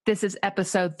This is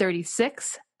episode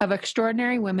 36 of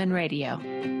Extraordinary Women Radio.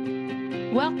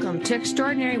 Welcome to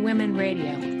Extraordinary Women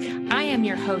Radio. I am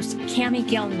your host, Cammie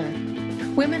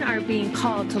Gellner. Women are being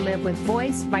called to live with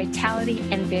voice, vitality,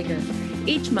 and vigor.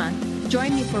 Each month,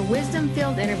 join me for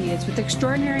wisdom-filled interviews with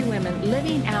extraordinary women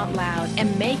living out loud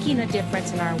and making a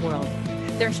difference in our world.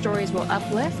 Their stories will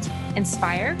uplift,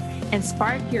 inspire, and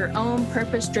spark your own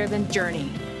purpose-driven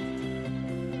journey.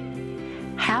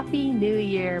 Happy New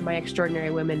Year, my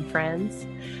extraordinary women friends.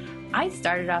 I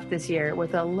started off this year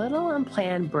with a little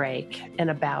unplanned break and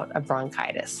a bout of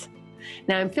bronchitis.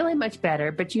 Now I'm feeling much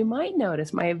better, but you might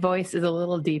notice my voice is a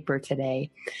little deeper today,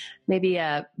 maybe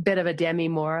a bit of a Demi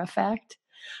Moore effect.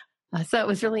 So it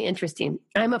was really interesting.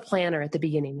 I'm a planner at the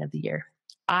beginning of the year.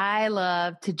 I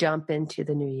love to jump into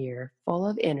the new year full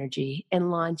of energy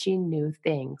and launching new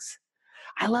things.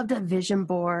 I loved a vision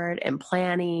board and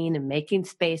planning and making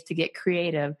space to get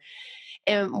creative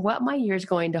and what my year's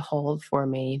going to hold for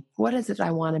me. What is it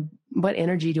I want to, what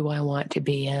energy do I want to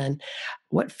be in?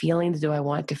 What feelings do I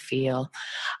want to feel?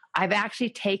 I'd actually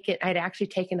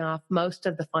taken off most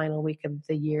of the final week of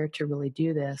the year to really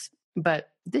do this,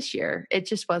 but this year it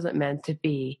just wasn't meant to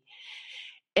be.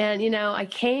 And, I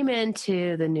came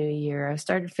into the new year, I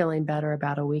started feeling better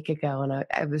about a week ago, and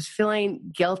I was feeling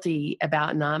guilty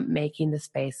about not making the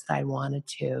space that I wanted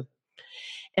to.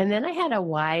 And then I had a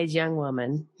wise young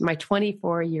woman, my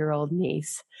 24-year-old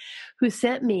niece, who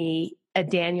sent me a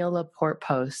Danielle Laporte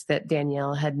post that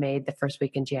Danielle had made the first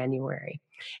week in January.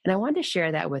 And I wanted to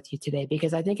share that with you today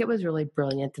because I think it was really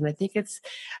brilliant. And I think it's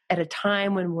at a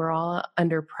time when we're all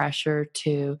under pressure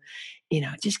to,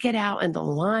 just get out and to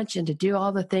launch and to do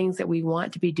all the things that we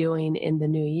want to be doing in the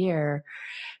new year,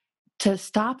 to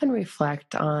stop and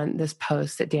reflect on this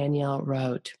post that Danielle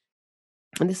wrote.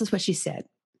 And this is what she said.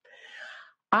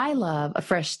 I love a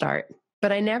fresh start,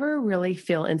 but I never really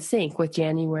feel in sync with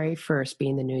January 1st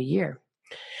being the new year.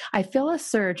 I feel a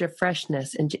surge of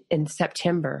freshness in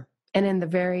September and in the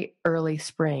very early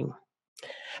spring.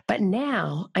 But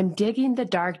now I'm digging the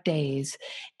dark days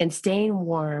and staying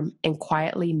warm and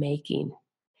quietly making.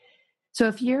 So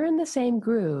if you're in the same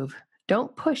groove,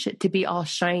 don't push it to be all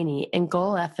shiny and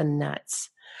go effing nuts.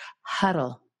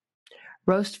 Huddle,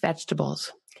 roast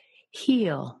vegetables,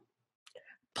 heal,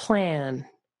 plan,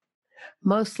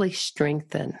 mostly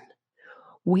strengthen.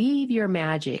 Weave your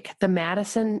magic, the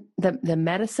medicine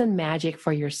magic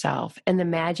for yourself and the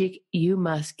magic you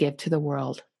must give to the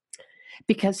world.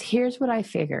 Because here's what I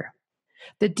figure.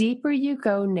 The deeper you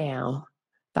go now,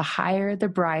 the higher, the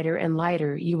brighter, and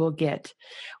lighter you will get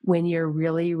when you're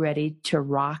really ready to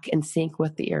rock and sync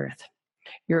with the earth.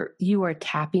 You are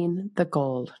tapping the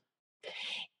gold.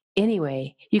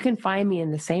 Anyway, you can find me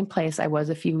in the same place I was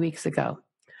a few weeks ago,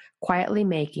 quietly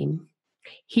making,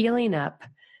 healing up,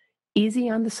 easy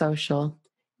on the social,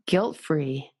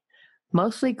 guilt-free,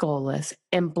 mostly goalless,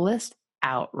 and blissed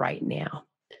out right now.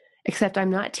 Except I'm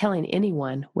not telling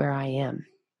anyone where I am.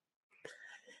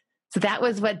 So that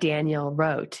was what Danielle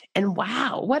wrote. And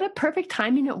wow, what a perfect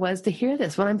timing it was to hear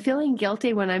this. When I'm feeling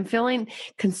guilty, when I'm feeling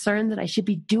concerned that I should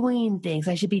be doing things,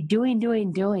 I should be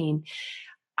doing,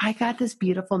 I got this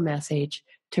beautiful message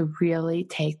to really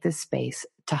take this space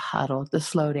to huddle, to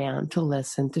slow down, to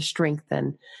listen, to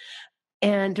strengthen,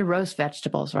 and to roast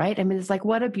vegetables, right? I mean, it's like,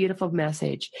 what a beautiful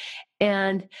message.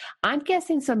 And I'm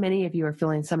guessing so many of you are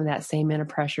feeling some of that same inner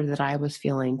pressure that I was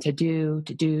feeling to do.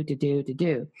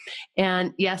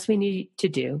 And yes, we need to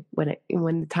do when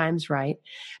the time's right.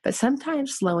 But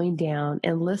sometimes slowing down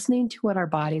and listening to what our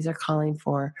bodies are calling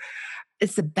for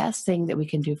is the best thing that we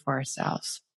can do for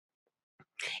ourselves.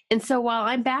 And so while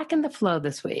I'm back in the flow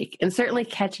this week and certainly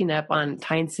catching up on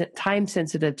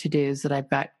time-sensitive to-dos that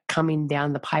I've got coming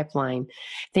down the pipeline,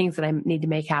 things that I need to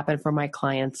make happen for my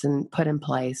clients and put in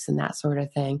place and that sort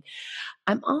of thing,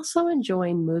 I'm also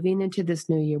enjoying moving into this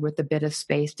new year with a bit of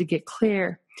space to get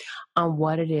clear on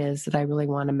what it is that I really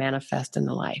want to manifest in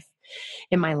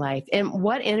my life and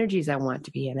what energies I want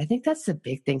to be in. I think that's the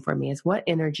big thing for me is what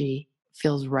energy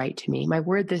feels right to me. My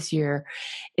word this year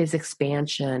is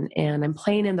expansion, and I'm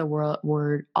playing in the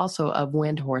word also of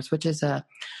wind horse, which is a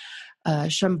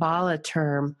Shambhala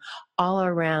term all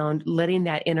around letting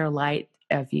that inner light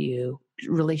of you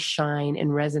really shine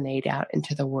and resonate out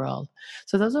into the world.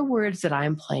 So those are words that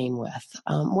I'm playing with.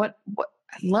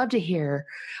 I'd love to hear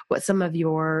what some of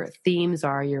your themes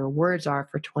are, your words are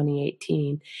for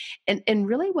 2018, and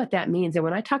really what that means. And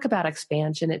when I talk about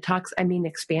expansion,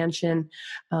 expansion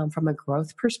from a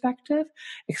growth perspective,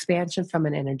 expansion from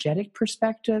an energetic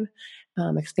perspective,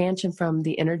 expansion from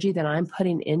the energy that I'm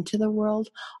putting into the world.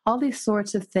 All these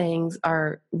sorts of things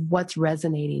are what's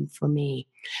resonating for me.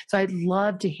 So I'd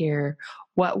love to hear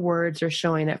what words are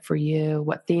showing up for you,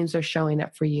 what themes are showing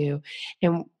up for you,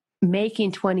 and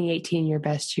making 2018 your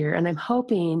best year. And I'm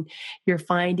hoping you're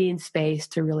finding space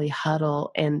to really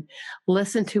huddle and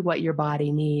listen to what your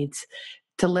body needs,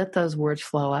 to let those words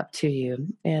flow up to you,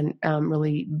 and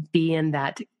really be in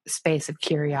that space of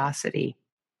curiosity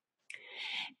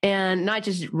and not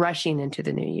just rushing into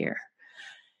the new year.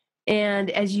 And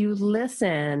as you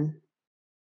listen,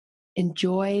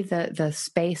 enjoy the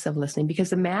space of listening, because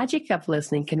the magic of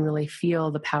listening can really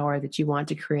feel the power that you want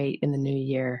to create in the new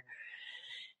year.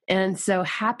 And so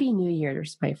happy New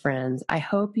Year's, my friends. I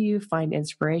hope you find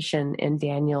inspiration in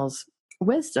Daniel's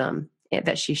wisdom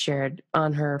that she shared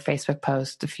on her Facebook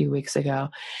post a few weeks ago.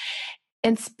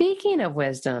 And speaking of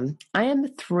wisdom, I am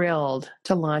thrilled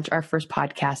to launch our first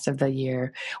podcast of the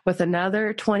year with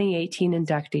another 2018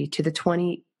 inductee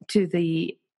to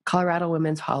the Colorado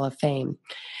Women's Hall of Fame,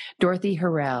 Dorothy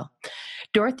Horrell.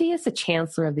 Dorothy is the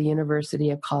Chancellor of the University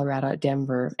of Colorado at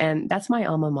Denver, and that's my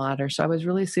alma mater, so I was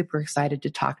really super excited to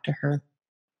talk to her.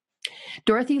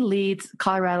 Dorothy leads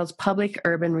Colorado's public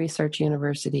urban research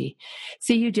university.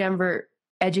 CU Denver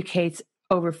educates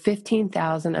over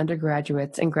 15,000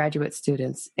 undergraduates and graduate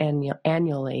students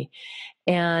annually.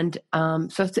 And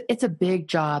so it's a big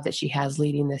job that she has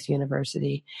leading this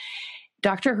university.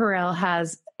 Dr. Horrell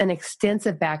has an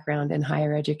extensive background in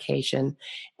higher education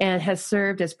and has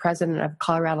served as president of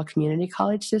Colorado Community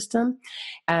College System,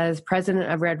 as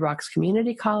president of Red Rocks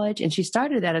Community College, and she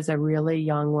started that as a really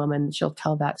young woman. She'll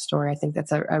tell that story. I think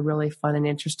that's a really fun and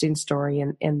interesting story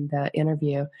in the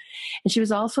interview. And she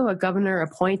was also a governor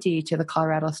appointee to the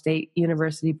Colorado State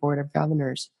University Board of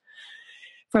Governors.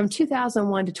 From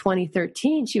 2001 to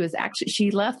 2013,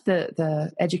 she left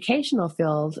the educational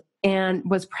field and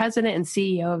was president and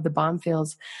CEO of the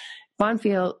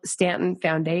Bonfils-Stanton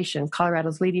Foundation,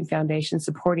 Colorado's leading foundation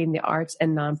supporting the arts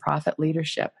and nonprofit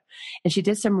leadership. And she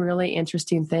did some really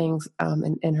interesting things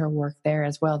in her work there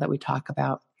as well that we talk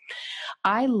about.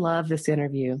 I love this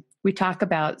interview. We talk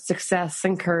about success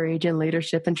and courage and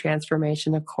leadership and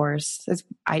transformation, of course, as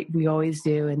we always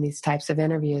do in these types of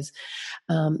interviews.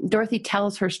 Dorothy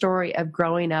tells her story of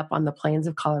growing up on the plains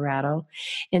of Colorado,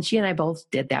 and she and I both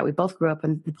did that. We both grew up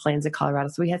in the plains of Colorado,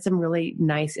 so we had some really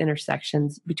nice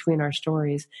intersections between our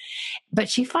stories. But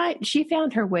she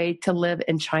found her way to live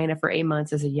in China for 8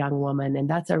 months as a young woman, and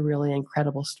that's a really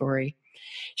incredible story.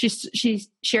 She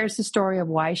shares the story of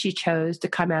why she chose to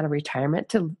come out of retirement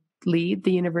to lead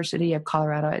the University of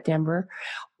Colorado at Denver,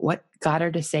 what got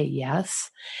her to say yes.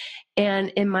 And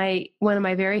in one of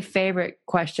my very favorite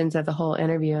questions of the whole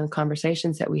interview and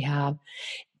conversations that we have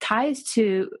ties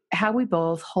to how we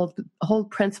both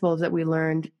hold principles that we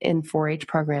learned in 4-H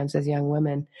programs as young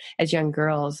women, as young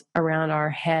girls, around our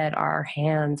head, our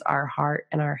hands, our heart,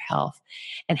 and our health,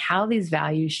 and how these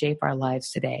values shape our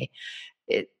lives today.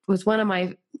 It was one of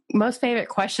my most favorite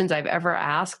questions I've ever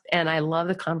asked, and I love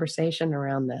the conversation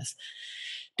around this.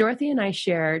 Dorothy and I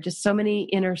share just so many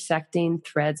intersecting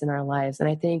threads in our lives, and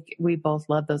I think we both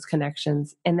love those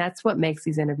connections, and that's what makes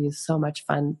these interviews so much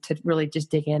fun to really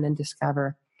just dig in and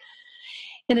discover.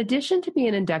 In addition to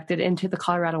being inducted into the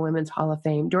Colorado Women's Hall of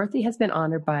Fame, Dorothy has been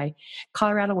honored by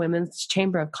Colorado Women's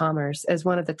Chamber of Commerce as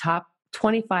one of the top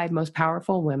 25 most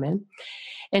powerful women,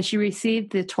 and she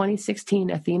received the 2016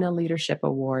 ATHENA Leadership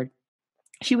Award.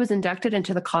 She was inducted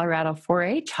into the Colorado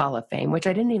 4-H Hall of Fame, which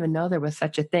I didn't even know there was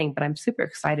such a thing, but I'm super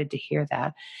excited to hear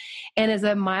that. And as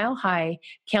a Mile High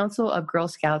Council of Girl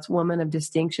Scouts Woman of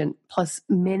Distinction, plus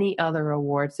many other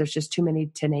awards. There's just too many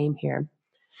to name here.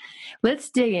 Let's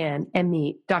dig in and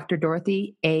meet Dr.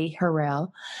 Dorothy A.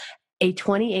 Horrell, a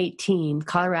 2018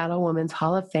 Colorado Women's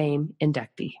Hall of Fame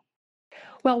inductee.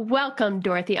 Well, welcome,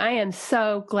 Dorothy. I am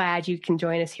so glad you can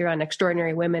join us here on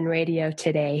Extraordinary Women Radio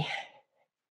today.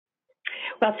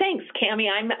 Well, thanks, Cammie.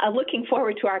 I'm looking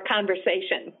forward to our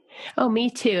conversation. Oh, me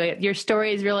too. Your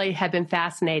stories really have been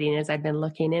fascinating as I've been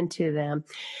looking into them.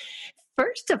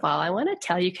 First of all, I want to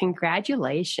tell you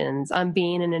congratulations on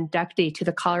being an inductee to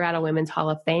the Colorado Women's Hall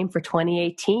of Fame for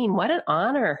 2018. What an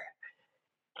honor.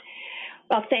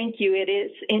 Well, thank you. It is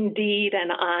indeed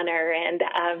an honor and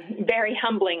very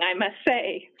humbling, I must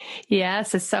say.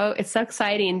 Yes, it's so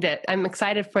exciting that I'm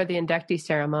excited for the inductee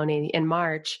ceremony in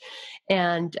March.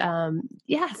 And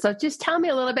so just tell me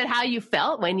a little bit how you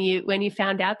felt when you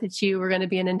found out that you were going to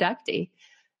be an inductee.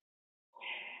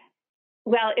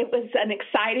 Well, it was an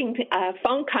exciting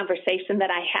phone conversation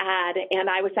that I had, and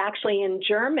I was actually in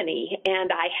Germany, and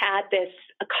I had this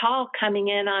call coming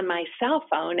in on my cell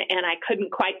phone, and I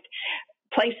couldn't quite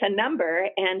place a number,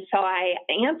 and so I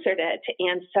answered it.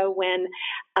 And so when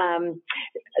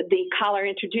the caller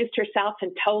introduced herself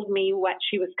and told me what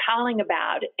she was calling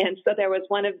about, and so it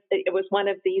was one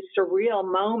of these surreal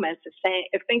moments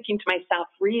of thinking to myself,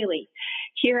 really,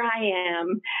 here I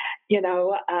am, in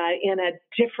a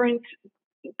different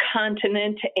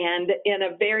continent and in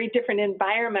a very different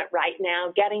environment right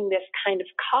now, getting this kind of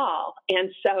call.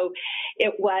 And so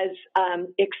it was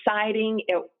exciting.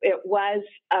 It was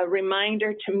a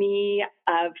reminder to me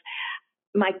of,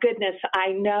 my goodness,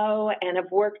 I know and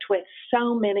have worked with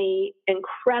so many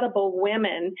incredible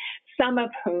women, some of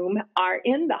whom are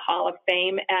in the Hall of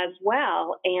Fame as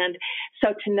well. And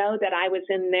so to know that I was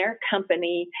in their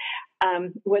company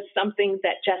was something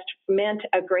that just meant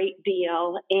a great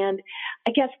deal. And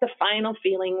I guess the final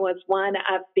feeling was one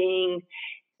of being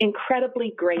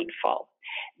incredibly grateful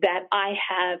that I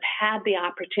have had the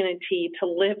opportunity to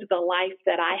live the life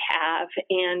that I have,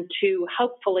 and to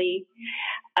hopefully,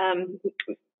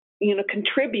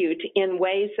 contribute in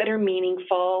ways that are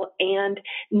meaningful, and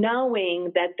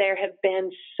knowing that there have been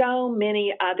so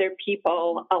many other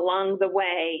people along the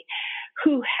way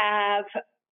who have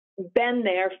been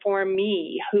there for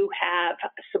me, who have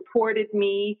supported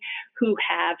me, who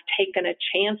have taken a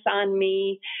chance on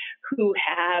me, who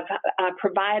have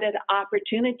provided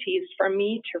opportunities for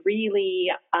me to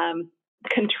really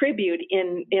contribute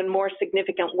in more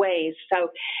significant ways. So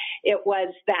it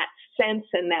was that sense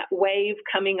and that wave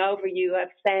coming over you of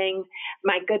saying,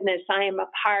 my goodness, I am a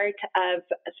part of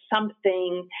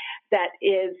something that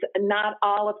is not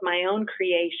all of my own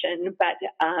creation, but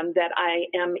that I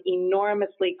am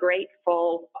enormously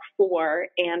grateful for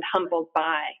and humbled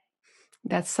by.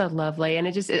 That's so lovely. And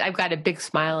I've got a big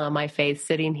smile on my face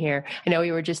sitting here. I know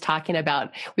we were just talking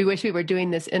about, we wish we were doing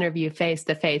this interview face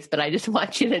to face, but I just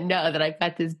want you to know that I've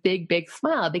got this big, big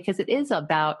smile, because it is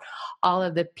about all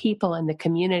of the people and the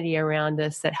community around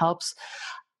us that helps.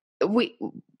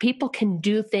 People can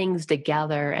do things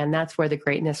together, and that's where the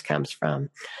greatness comes from.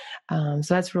 So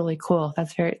that's really cool.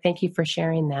 Thank you for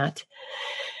sharing that.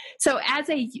 So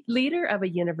as a leader of a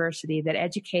university that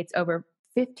educates over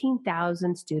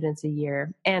 15,000 students a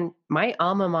year, and my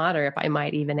alma mater, if I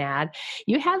might even add,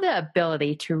 you have the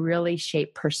ability to really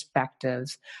shape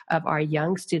perspectives of our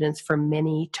young students for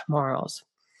many tomorrows.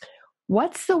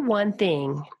 What's the one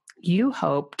thing you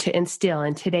hope to instill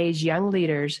in today's young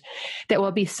leaders that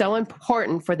will be so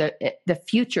important for the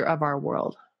future of our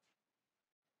world?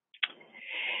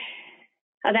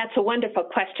 That's a wonderful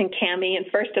question, Cammie. And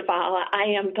first of all, I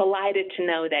am delighted to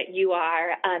know that you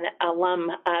are an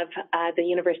alum of the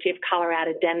University of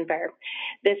Colorado, Denver.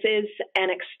 This is an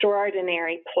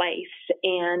extraordinary place,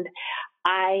 and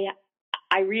I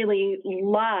really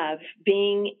love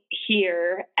being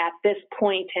here at this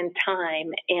point in time.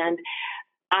 And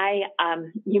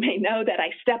you may know that I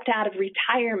stepped out of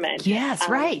retirement. Yes,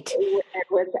 right. And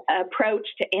was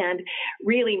approached, and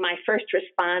really my first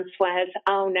response was,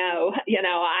 oh no,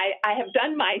 I have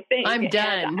done my thing. I'm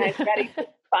done. I'm ready to move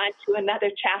on to another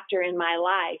chapter in my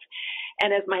life.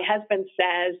 And as my husband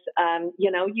says,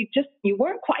 you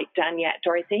weren't quite done yet,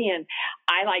 Dorothy. And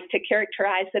I like to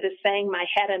characterize it as saying my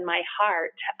head and my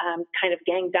heart kind of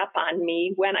ganged up on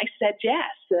me when I said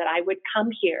yes, that I would come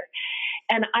here.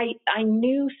 And I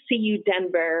knew CU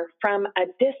Denver from a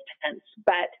distance,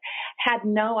 but had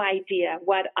no idea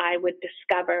what I would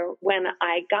discover when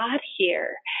I got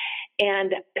here.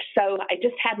 And so I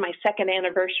just had my second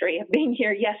anniversary of being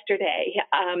here yesterday.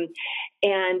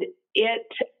 And it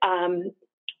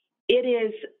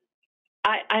is,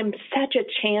 I'm such a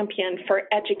champion for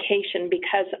education,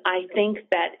 because I think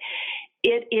that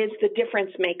it is the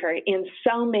difference maker in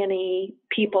so many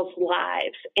people's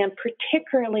lives, and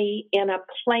particularly in a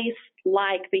place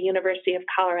like the University of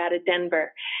Colorado,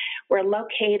 Denver. We're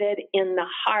located in the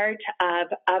heart of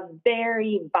a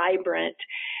very vibrant,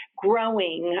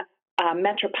 growing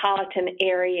metropolitan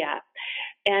area.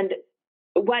 And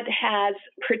what has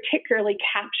particularly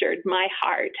captured my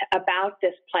heart about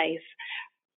this place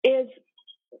is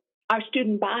our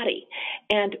student body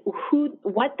and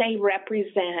what they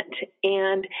represent.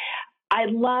 And I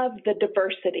love the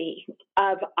diversity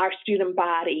of our student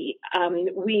body.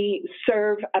 We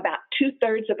serve about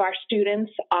 2/3 of our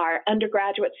students are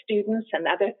undergraduate students, and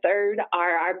the other third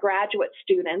are our graduate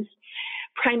students,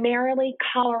 primarily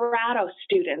Colorado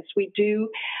students.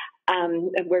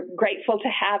 We're grateful to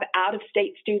have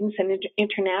out-of-state students and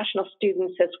international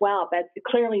students as well, but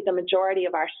clearly the majority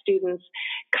of our students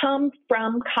come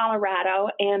from Colorado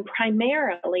and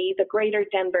primarily the greater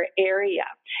Denver area.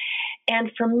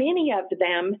 And for many of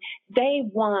them, they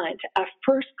want a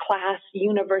first-class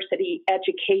university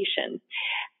education.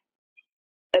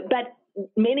 But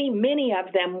many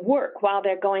of them work while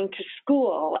they're going to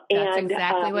school. That's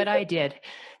exactly what I did.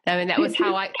 I mean, that was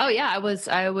how I was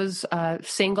a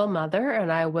single mother,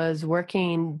 and I was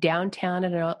working downtown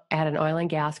at an oil and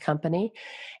gas company,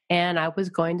 and I was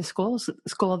going to school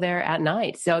there at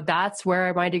night. So that's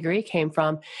where my degree came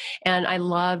from. And I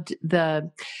loved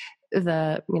for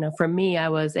me, I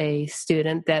was a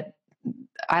student that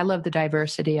I love the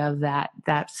diversity of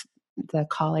that's the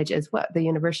college as well, the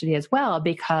university as well,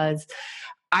 because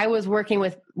I was working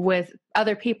with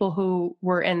other people who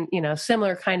were in,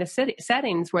 similar kind of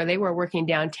settings where they were working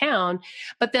downtown.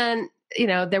 But then,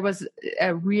 there was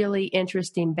a really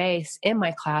interesting base in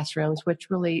my classrooms, which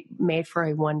really made for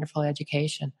a wonderful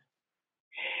education.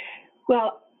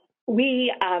 Well,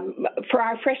 we, for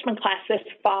our freshman class this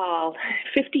fall,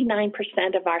 59%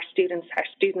 of our students are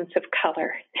students of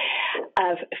color.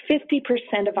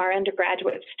 50% of our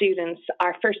undergraduate students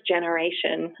are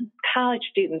first-generation college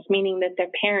students, meaning that their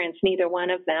parents, neither one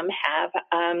of them, have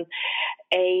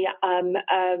a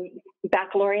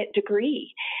baccalaureate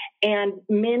degree. And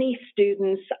many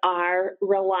students are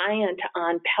reliant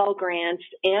on Pell Grants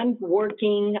and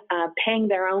working, paying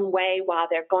their own way while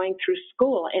they're going through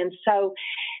school. And so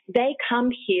they come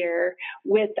here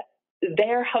with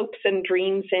their hopes and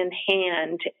dreams in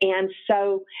hand. And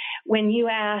so when you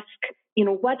ask,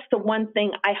 what's the one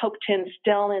thing I hope to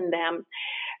instill in them?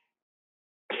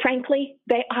 Frankly,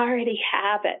 they already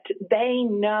have it. They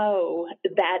know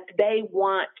that they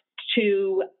want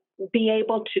to be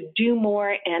able to do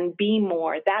more and be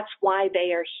more. That's why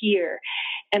they are here.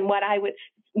 And what I would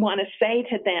want to say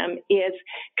to them is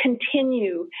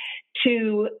continue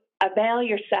to avail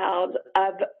yourselves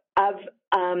of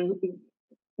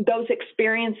those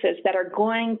experiences that are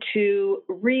going to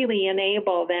really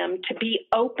enable them to be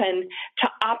open to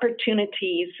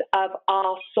opportunities of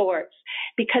all sorts,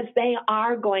 because they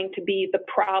are going to be the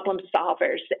problem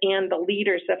solvers and the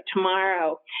leaders of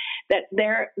tomorrow. That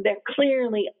there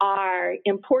clearly are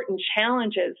important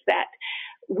challenges that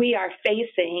we are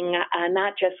facing,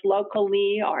 not just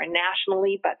locally or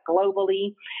nationally, but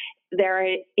globally. There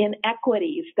are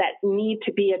inequities that need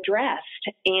to be addressed,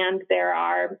 and there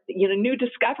are, new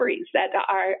discoveries that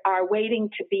are waiting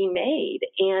to be made.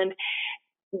 And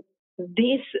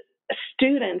these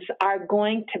students are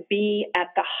going to be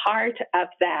at the heart of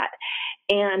that.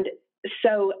 And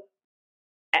so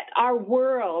our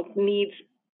world needs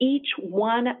each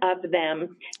one of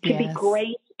them to be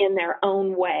great in their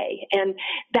own way. And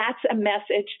that's a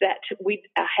message that we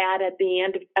had at the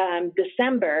end of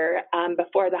December,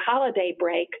 before the holiday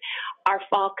break, our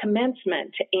fall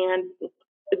commencement. And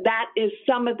that is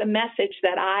some of the message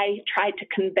that I tried to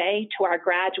convey to our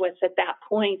graduates at that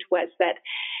point, was that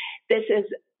this is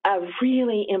a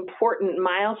really important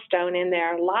milestone in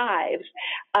their lives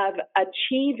of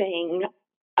achieving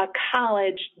a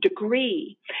college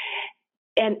degree.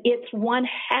 And it's one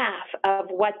half of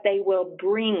what they will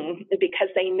bring, because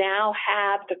they now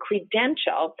have the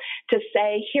credential to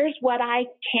say, here's what I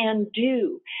can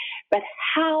do, but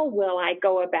how will I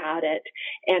go about it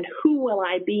and who will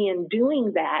I be in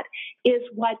doing that is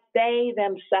what they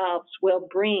themselves will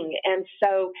bring. And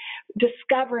so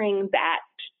discovering that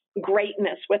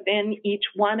greatness within each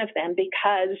one of them,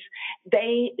 because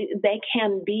they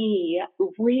can be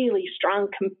really strong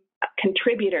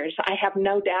contributors, I have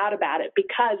no doubt about it,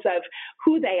 because of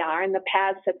who they are and the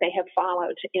paths that they have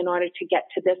followed in order to get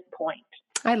to this point.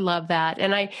 I love that.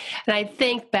 And I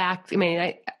think back,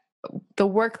 the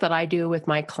work that I do with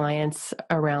my clients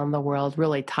around the world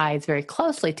really ties very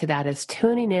closely to that, is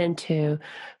tuning into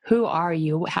who are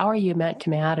you? How are you meant to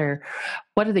matter?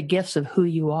 What are the gifts of who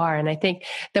you are? And I think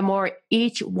the more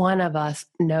each one of us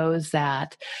knows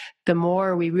that, the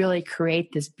more we really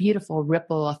create this beautiful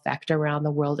ripple effect around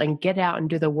the world and get out and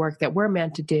do the work that we're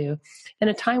meant to do in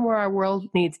a time where our world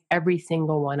needs every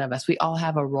single one of us. We all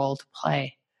have a role to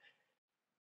play.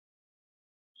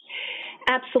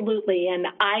 Absolutely. And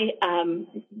I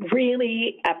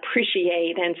really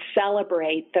appreciate and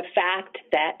celebrate the fact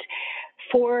that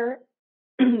for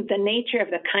the nature of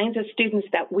the kinds of students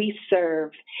that we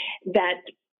serve, that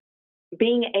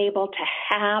being able to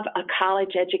have a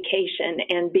college education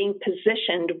and being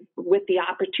positioned with the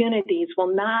opportunities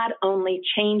will not only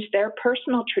change their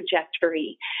personal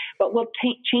trajectory, but will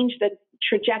change the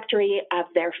trajectory of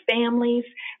their families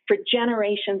for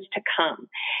generations to come,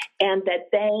 and that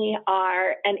they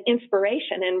are an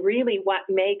inspiration. And really what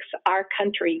makes our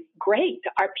country great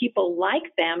are people like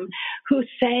them who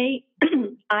say,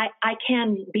 I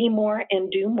can be more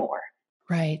and do more.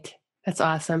 Right. That's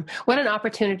awesome. What an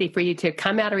opportunity for you to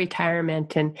come out of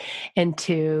retirement and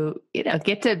to,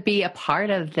 get to be a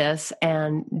part of this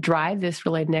and drive this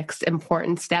really next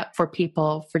important step for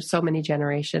people for so many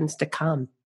generations to come.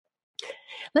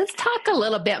 Let's talk a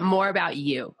little bit more about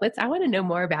you. I want to know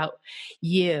more about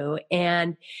you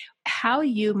and how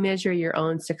you measure your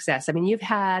own success. I mean, you've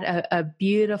had a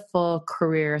beautiful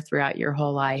career throughout your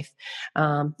whole life.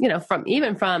 From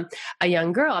a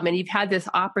young girl. I mean, you've had this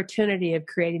opportunity of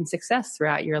creating success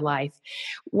throughout your life.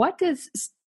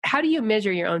 How do you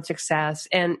measure your own success,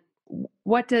 and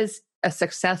what does a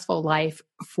successful life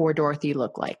for Dorothy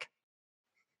look like?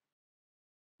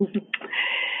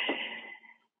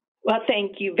 Well,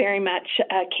 thank you very much,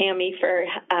 Cammie, for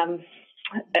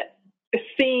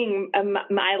seeing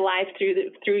my life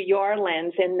through your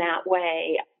lens in that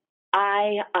way.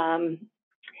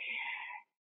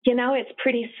 It's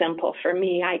pretty simple for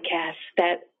me, I guess,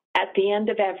 that at the end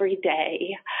of every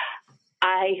day,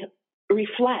 I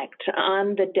reflect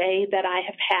on the day that I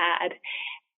have had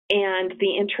and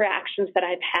the interactions that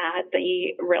I've had,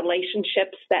 the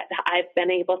relationships that I've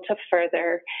been able to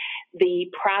further,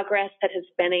 the progress that has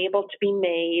been able to be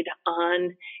made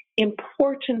on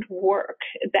important work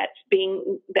that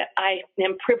I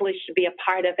am privileged to be a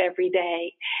part of every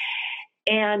day,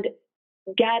 and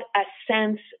get a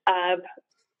sense of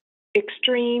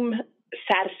extreme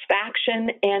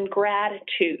satisfaction and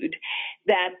gratitude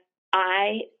that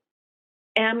I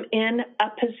am in a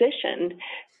position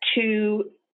to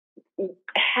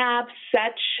have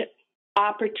such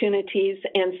opportunities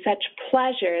and such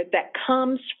pleasure that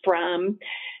comes from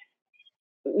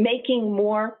making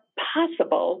more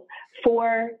possible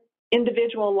for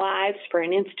individual lives, for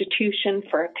an institution,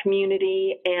 for a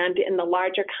community, and in the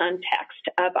larger context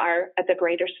of the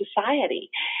greater society.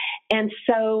 And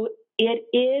so it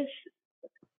is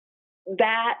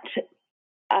that,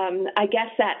 I guess,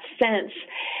 that sense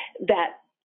that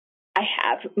I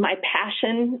have, my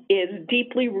passion is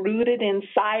deeply rooted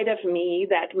inside of me,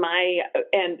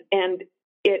 and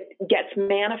it gets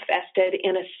manifested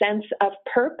in a sense of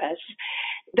purpose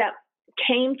that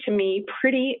came to me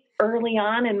pretty early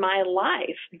on in my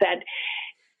life, that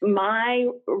my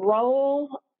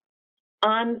role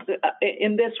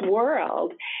in this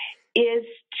world is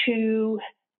to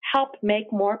help make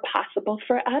more possible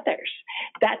for others.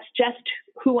 That's just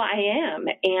who I am.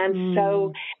 And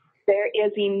so there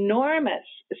is enormous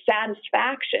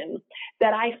satisfaction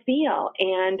that I feel.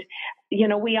 And,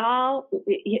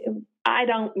 I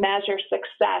don't measure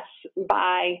success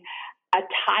by a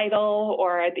title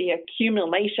or the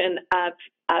accumulation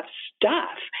of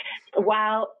stuff.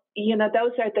 While,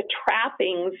 those are the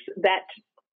trappings that,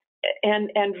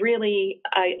 and really,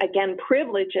 again,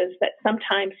 privileges that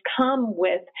sometimes come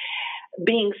with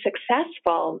being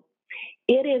successful,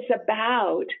 it is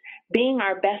about being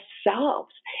our best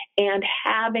selves and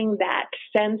having that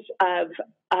sense of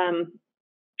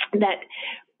that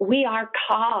we are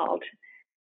called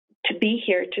to be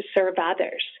here to serve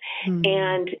others.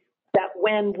 And that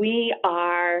when we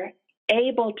are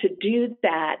able to do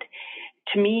that,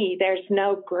 to me, there's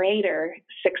no greater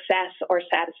success or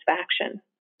satisfaction.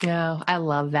 Oh, I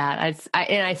love that.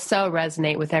 I so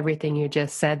resonate with everything you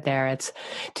just said there.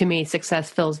 To me,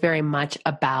 success feels very much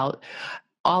about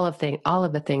all of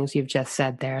the things you've just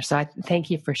said there. So I thank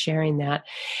you for sharing that.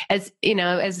 As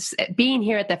being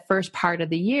here at the first part of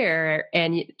the year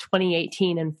and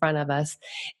 2018 in front of us,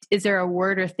 is there a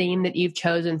word or theme that you've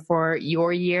chosen for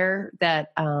your year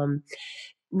that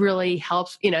really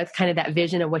helps, kind of that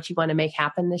vision of what you want to make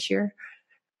happen this year?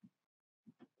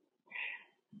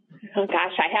 Oh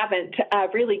gosh, I haven't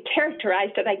really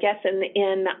characterized it, I guess,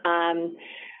 in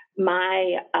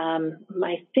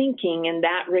my thinking in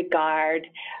that regard.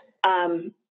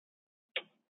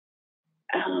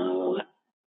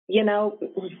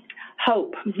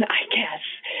 Hope, I guess,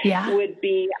 would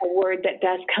be a word that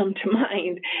does come to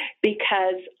mind,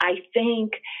 because I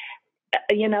think,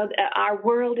 our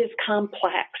world is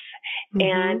complex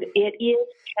and it is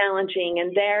challenging,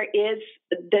 and there is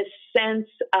this sense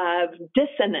of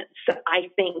dissonance, I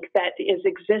think, that is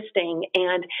existing,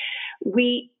 and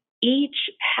we each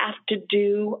have to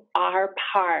do our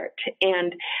part.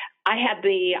 And I had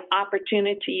the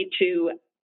opportunity to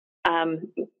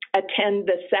attend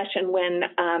the session when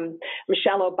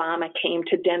Michelle Obama came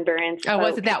to Denver and spoke. Oh,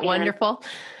 wasn't that wonderful?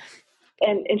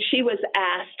 And she was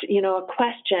asked, a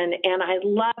question, and I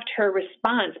loved her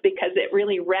response because it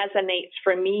really resonates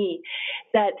for me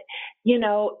that,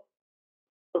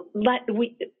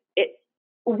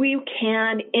 we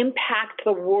can impact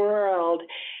the world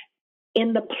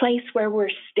in the place where we're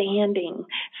standing.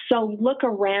 So look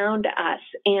around us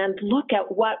and look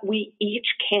at what we each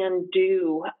can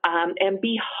do, and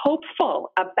be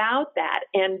hopeful about that,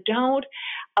 and don't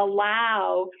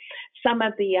allow some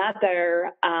of the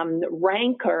other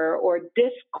rancor or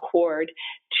discord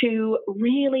to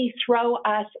really throw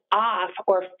us off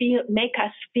or make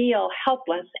us feel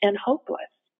helpless and hopeless.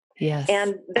 Yes.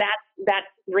 And that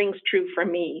rings true for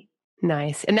me.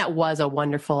 Nice. And that was a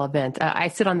wonderful event. I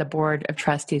sit on the board of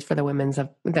trustees for the Women's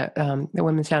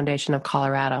Foundation of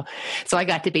Colorado. So I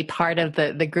got to be part of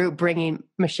the group bringing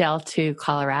Michelle to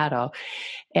Colorado.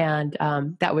 And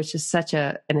that was just such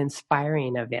an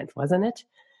inspiring event, wasn't it?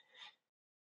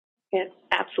 Yes,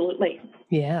 absolutely.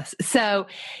 Yes. So,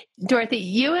 Dorothy,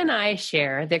 you and I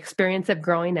share the experience of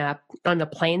growing up on the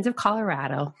plains of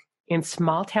Colorado in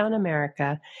small town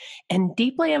America and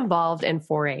deeply involved in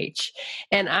 4-H.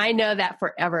 And I know that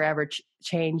forever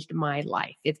changed my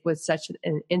life. It was such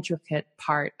an intricate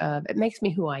part of, it makes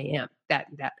me who I am, that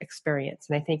experience.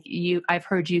 And I think I've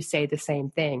heard you say the same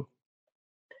thing.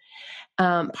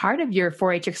 Part of your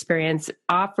 4-H experience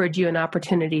offered you an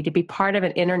opportunity to be part of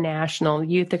an international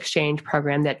youth exchange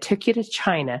program that took you to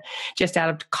China just out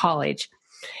of college.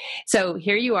 So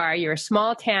here you are, you're a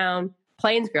small town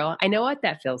Plains girl. I know what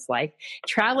that feels like,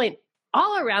 traveling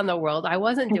all around the world. I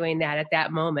wasn't doing that at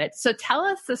that moment. So tell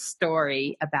us the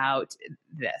story about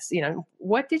this.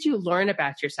 What did you learn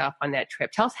about yourself on that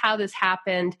trip? Tell us how this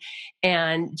happened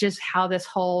and just how this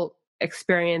whole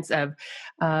experience of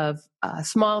a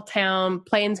small town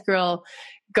Plains girl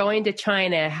going to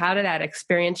China, how did that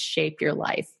experience shape your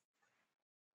life?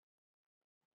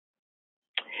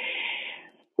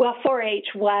 Well, 4-H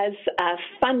was a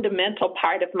fundamental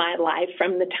part of my life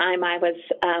from the time I was,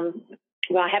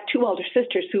 I have two older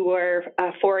sisters who were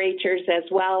 4-Hers, as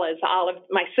well as all of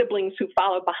my siblings who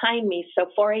followed behind me. So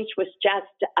 4-H was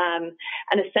just an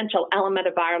essential element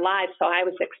of our lives. So I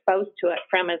was exposed to it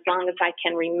from as long as I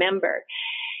can remember.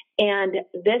 And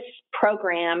this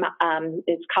program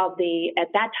is called at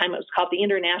that time it was called the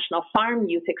International Farm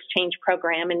Youth Exchange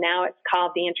Program, and now it's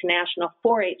called the International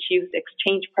 4-H Youth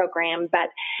Exchange Program, but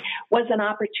was an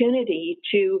opportunity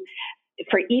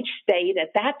for each state at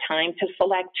that time to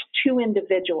select two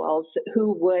individuals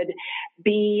who would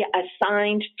be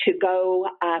assigned to go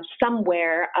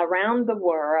somewhere around the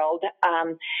world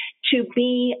to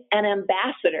be an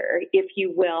ambassador, if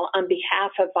you will, on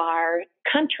behalf of our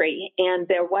country. And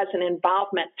there was an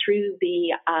involvement through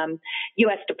the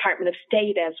U.S. Department of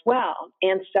State as well.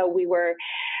 And so we were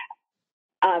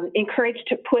encouraged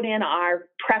to put in our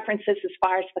preferences as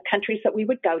far as the countries that we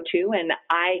would go to. And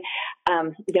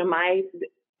my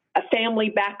family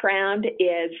background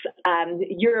is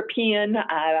European,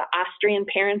 Austrian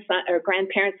parents or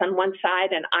grandparents on one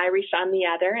side and Irish on the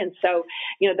other. And so,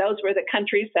 those were the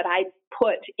countries that I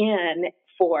put in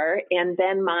for. And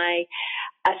then my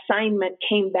assignment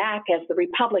came back as the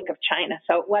Republic of China.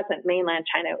 So it wasn't mainland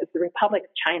China, it was the Republic of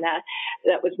China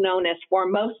that was known as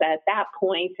Formosa at that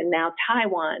point, and now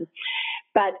Taiwan.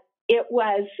 But it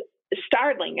was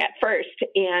startling at first,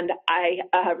 and I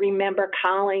remember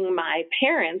calling my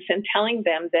parents and telling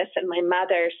them this, and my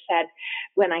mother said,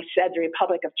 when I said the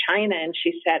Republic of China, and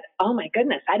she said, "Oh my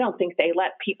goodness, I don't think they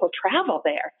let people travel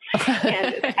there."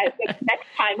 And the next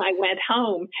time I went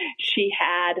home, she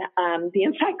had the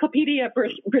Encyclopedia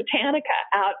Britannica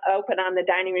out open on the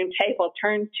dining room table,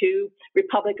 turned to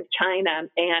Republic of China,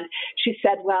 and she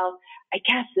said, "Well, I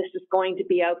guess this is going to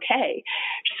be okay."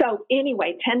 So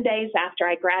anyway, 10 days after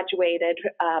I graduated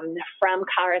from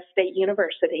Colorado State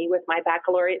University with my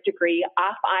baccalaureate degree,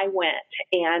 off I went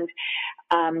and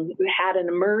had an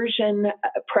immersion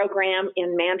program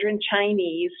in Mandarin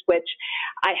Chinese, which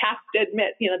I have to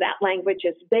admit, that language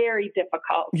is very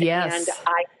difficult. Yes.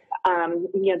 And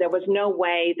there was no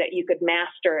way that you could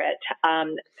master it.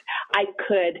 I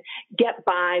could get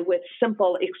by with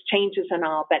simple exchanges and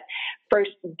all, but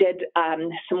first did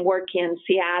some work in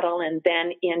Seattle and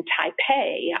then in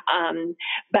Taipei.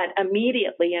 But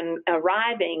immediately in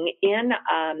arriving in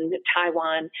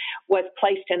Taiwan was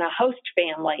placed in a host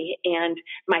family, and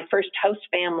my first host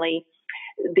family,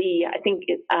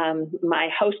 my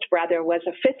host brother was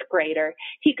a fifth grader.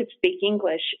 He could speak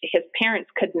English. His parents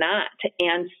could not.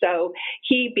 And so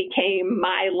he became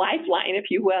my lifeline, if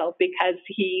you will, because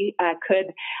he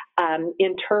could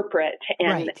interpret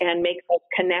and make those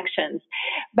connections.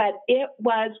 But it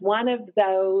was one of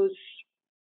those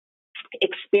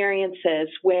experiences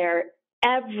where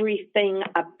everything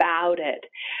about it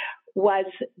was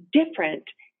different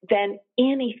than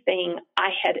anything I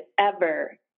had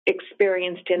ever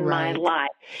experienced in my life.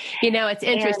 It's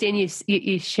interesting.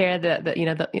 You share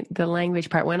the language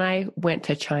part. When I went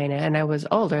to China, and I was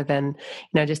older than,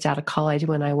 just out of college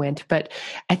when I went, but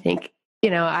I think,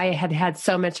 I had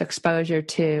so much exposure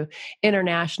to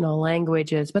international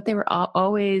languages, but they were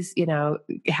always,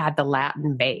 had the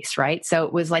Latin base, right? So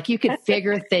it was like you could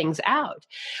figure things out.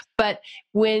 But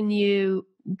when you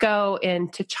go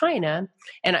into China,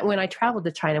 and when I traveled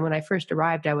to China, when I first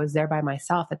arrived, I was there by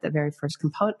myself at the very first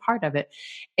component part of it.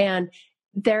 And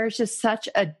there's just such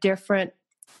a different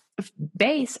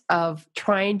base of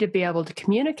trying to be able to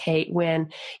communicate when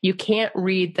you can't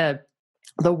read the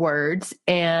words,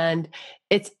 and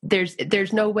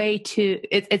there's no way to,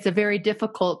 it's a very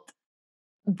difficult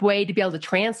way to be able to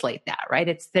translate that,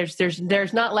 right?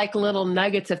 There's not like little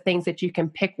nuggets of things that you can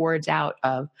pick words out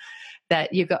of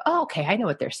that you go, oh, okay, I know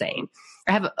what they're saying.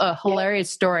 I have a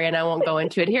hilarious story, and I won't go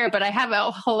into it here, but I have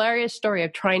a hilarious story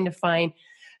of trying to find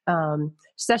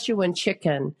Szechuan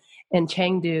chicken in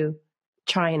Chengdu,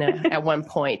 China at one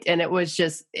point. And it was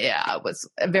just, it was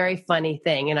a very funny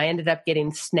thing. And I ended up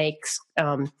getting snakes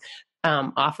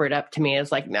offered up to me. I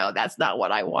was like, no, that's not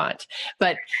what I want.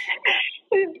 But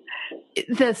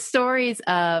the stories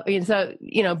of,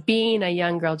 being a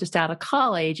young girl just out of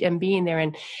college and being there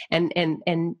and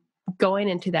going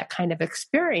into that kind of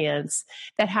experience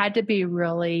that had to be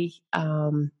really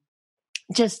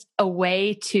just a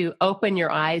way to open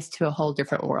your eyes to a whole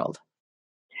different world.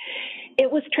 It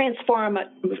was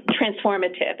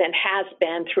transformative and has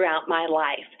been throughout my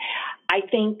life. I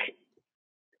think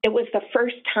it was the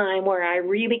first time where I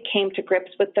really came to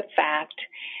grips with the fact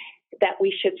that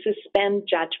we should suspend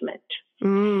judgment.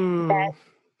 That,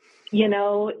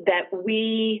 that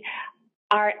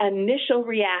our initial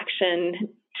reaction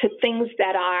to things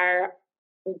that are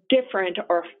different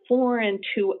or foreign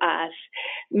to us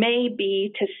may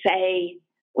be to say,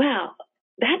 well,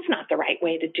 that's not the right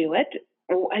way to do it.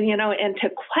 And to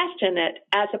question it,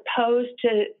 as opposed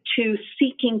to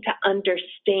seeking to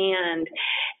understand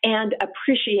and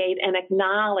appreciate and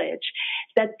acknowledge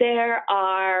that there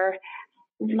are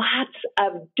lots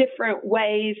of different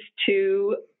ways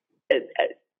to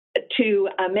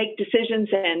make decisions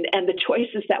and the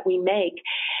choices that we make.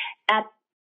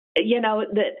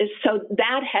 So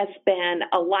that has been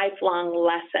a lifelong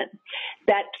lesson,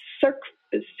 that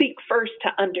seek first to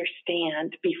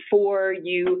understand before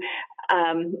you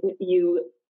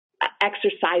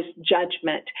exercise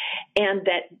judgment, and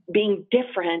that being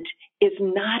different is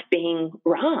not being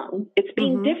wrong; it's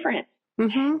being different.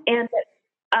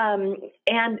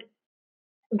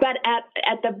 But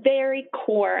at the very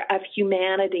core of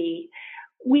humanity,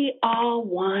 we all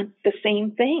want the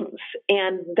same things,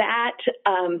 and that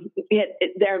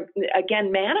they're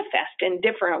again manifest in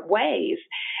different ways,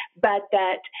 but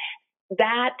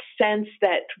that sense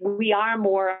that we are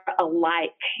more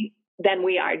alike than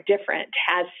we are different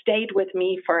has stayed with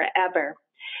me forever.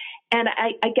 And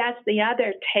I guess the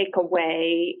other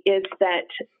takeaway is that,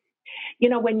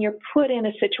 when you're put in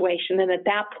a situation, and at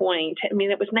that point, it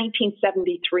was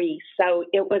 1973, so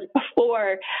it was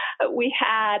before we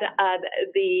had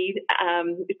the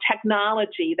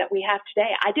technology that we have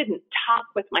today. I didn't talk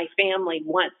with my family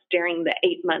once during the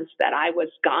 8 months that I was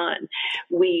gone.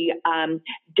 We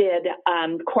did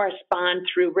correspond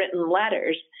through written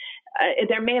letters.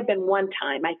 There may have been one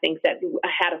time, I think, that I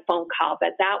had a phone call,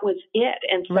 but that was it.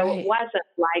 And so It wasn't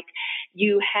like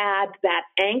you had that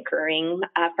anchoring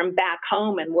from back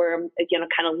home and were,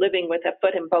 kind of living with a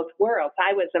foot in both worlds.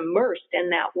 I was immersed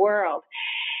in that world.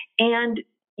 And,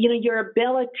 your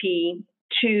ability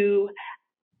to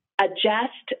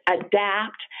adjust,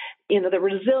 adapt, the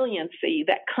resiliency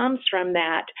that comes from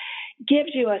that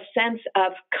gives you a sense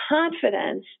of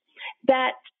confidence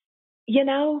that,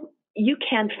 you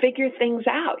can figure things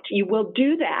out. You will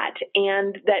do that.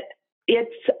 And that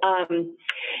it's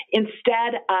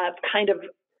instead of kind of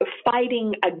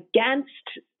fighting against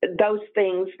those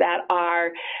things that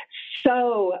are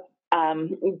so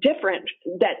different,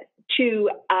 that to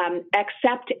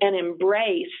accept and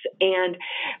embrace and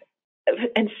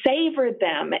savor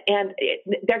them. And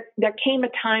there came a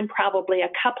time, probably a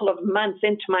couple of months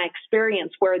into my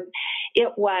experience, where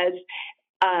it was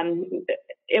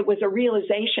a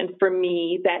realization for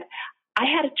me that I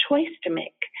had a choice to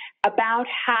make about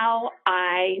how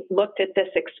I looked at this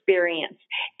experience.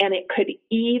 And it could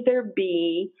either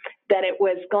be that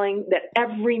that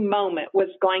every moment was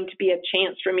going to be a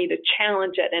chance for me to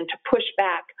challenge it and to push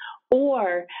back,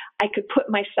 or I could put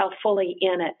myself fully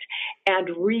in it and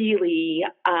really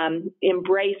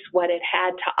embrace what it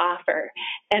had to offer.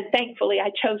 And thankfully,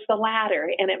 I chose the latter,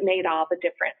 and it made all the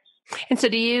difference. And so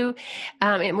do you,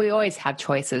 and we always have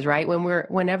choices, right?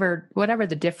 Whatever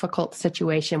the difficult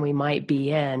situation we might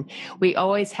be in, we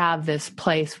always have this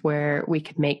place where we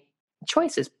could make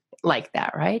choices like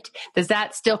that, right? Does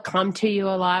that still come to you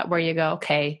a lot where you go,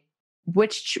 okay,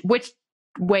 which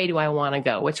way do I want to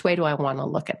go? Which way do I want to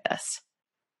look at this?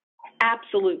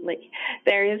 Absolutely.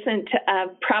 There isn't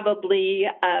probably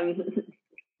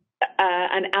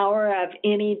an hour of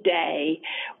any day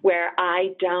where I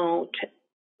don't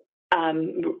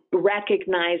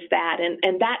recognize that.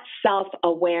 And that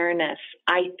self-awareness,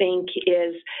 I think,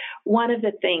 is one of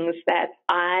the things that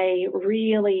I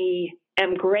really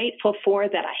am grateful for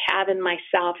that I have in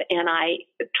myself, and I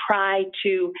try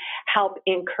to help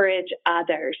encourage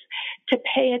others to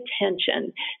pay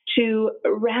attention, to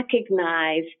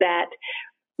recognize that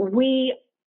we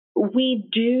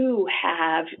do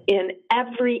have, in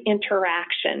every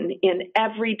interaction, in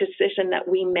every decision that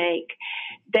we make,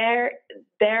 there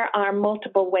are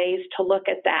multiple ways to look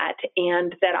at that,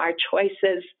 and that our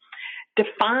choices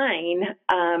define,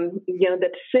 the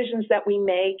decisions that we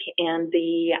make, and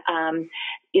the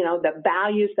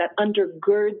values that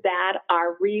undergird that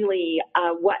are really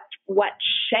what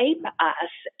shape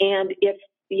us. And if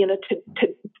to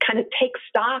kind of take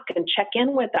stock and check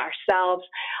in with ourselves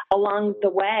along the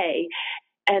way.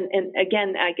 And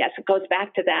again, I guess it goes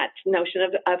back to that notion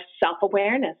of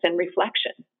self-awareness and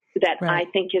reflection that Right.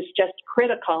 I think is just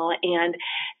critical. And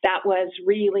that was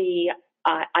really,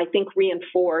 I think,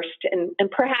 reinforced and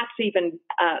perhaps even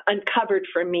uncovered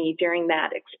for me during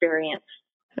that experience.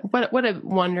 What a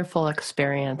wonderful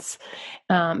experience.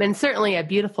 And certainly a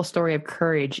beautiful story of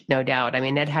courage, no doubt. I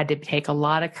mean, it had to take a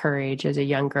lot of courage as a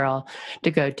young girl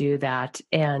to go do that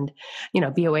and,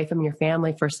 be away from your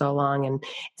family for so long and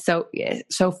so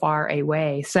far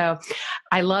away. So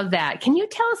I love that. Can you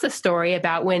tell us a story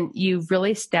about when you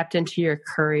really stepped into your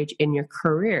courage in your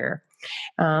career?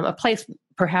 A place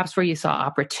perhaps where you saw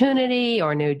opportunity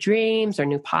or new dreams or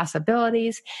new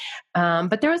possibilities.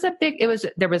 But there was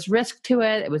risk to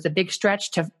it. It was a big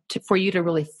stretch for you to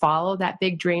really follow that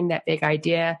big dream, that big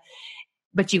idea,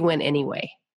 but you went anyway.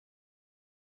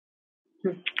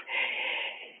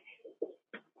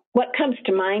 What comes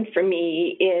to mind for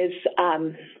me is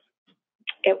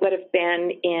it would have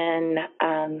been in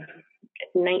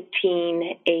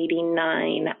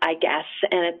 1989, I guess.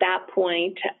 And at that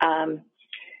point,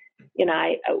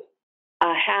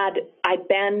 I'd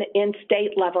been in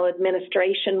state level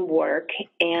administration work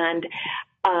and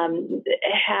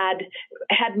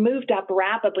had moved up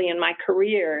rapidly in my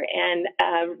career and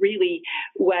really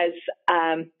was,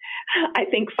 I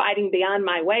think, fighting beyond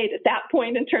my weight at that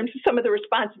point in terms of some of the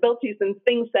responsibilities and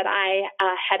things that I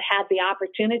had the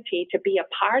opportunity to be a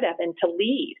part of and to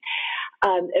lead.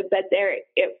 But there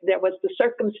was the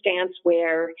circumstance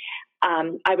where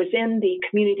I was in the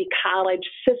community college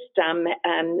system,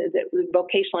 the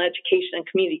vocational education and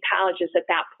community colleges at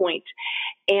that point,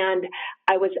 and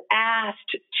I was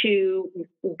asked to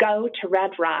go to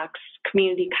Red Rocks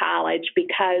Community College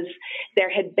because there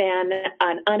had been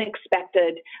an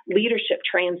unexpected leadership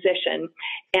transition,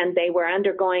 and they were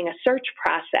undergoing a search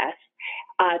process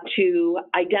to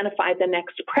identify the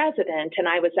next president, and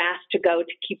I was asked to go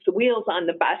to keep the wheels on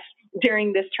the bus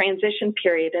during this transition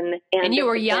period. And you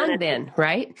were young then,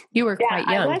 right? You were quite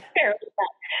young. I was fairly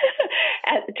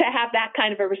young to have that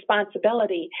kind of a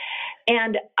responsibility.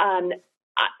 And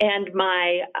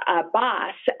my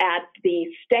boss at the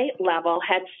state level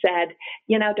had said,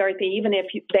 Dorothy, even if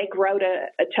they grow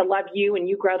to love you and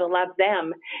you grow to love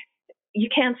them, you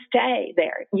can't stay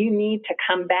there. You need to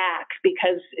come back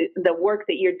because the work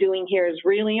that you're doing here is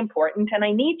really important and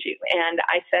I need you. And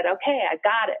I said, okay, I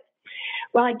got it.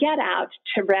 Well, I get out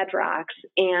to Red Rocks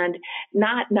and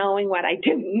not knowing what I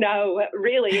didn't know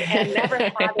really, and never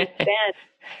having been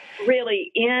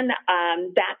really in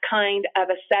that kind of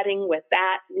a setting with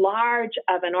that large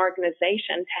of an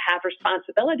organization to have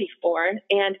responsibility for.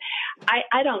 And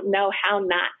I don't know how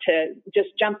not to just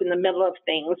jump in the middle of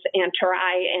things and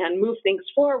try and move things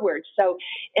forward. So,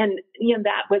 and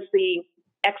that was the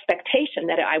expectation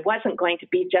that I wasn't going to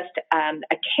be just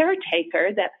a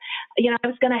caretaker, that, I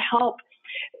was going to help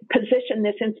position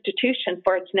this institution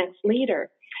for its next leader.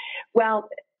 Well,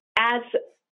 as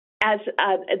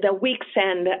the weeks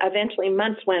and eventually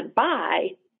months went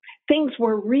by, things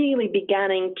were really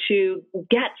beginning to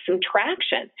get some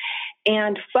traction.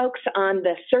 And folks on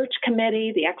the search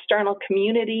committee, the external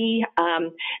community,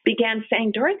 began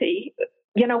saying, Dorothy,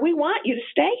 we want you to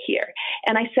stay here.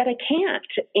 And I said, I can't.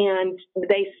 And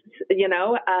they,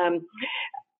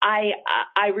 I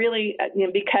really,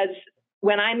 because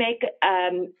when I make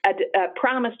a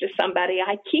promise to somebody,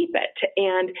 I keep it.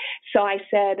 And so I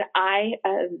said, I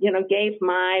gave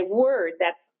my word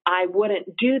that I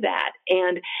wouldn't do that.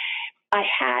 And I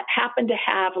happened to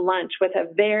have lunch with a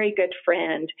very good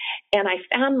friend, and I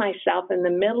found myself in the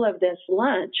middle of this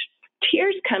lunch,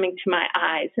 tears coming to my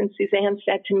eyes. And Suzanne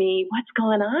said to me, "What's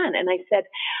going on?" And I said,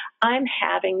 "I'm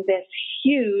having this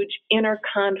huge inner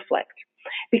conflict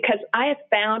because I have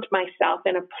found myself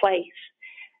in a place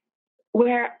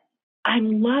where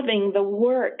I'm loving the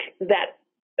work that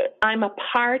I'm a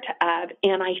part of,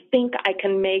 and I think I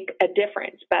can make a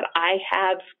difference, but I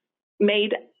have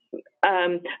made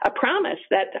a promise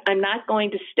that I'm not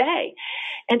going to stay."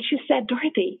 And she said,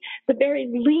 "Dorothy, the very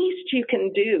least you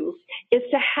can do is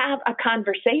to have a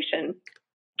conversation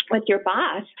with your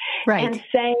boss and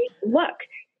say, look,"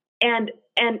 and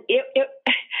I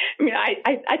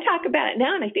talk about it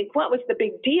now and I think, what was the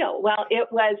big deal? Well, it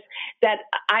was that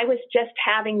I was just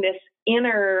having this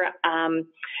inner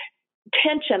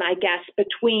tension, I guess,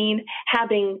 between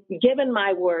having given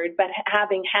my word, but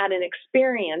having had an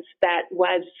experience that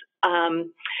was,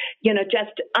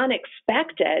 just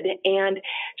unexpected. And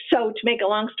so to make a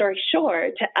long story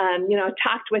short, I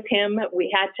talked with him. We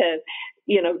had to,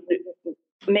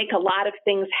 make a lot of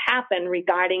things happen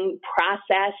regarding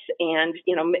process and,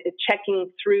 checking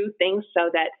through things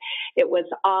so that it was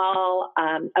all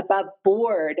above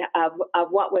board of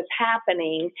what was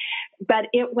happening. But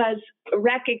it was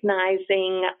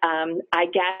recognizing, I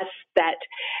guess, that,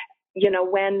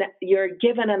 when you're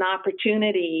given an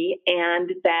opportunity and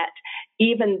that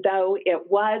even though it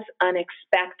was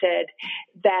unexpected,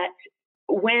 that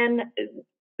when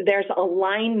there's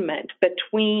alignment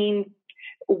between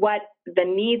what the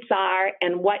needs are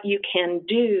and what you can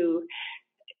do,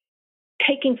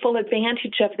 taking full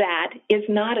advantage of that is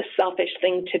not a selfish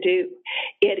thing to do.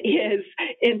 It is,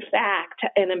 in fact,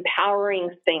 an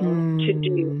empowering thing to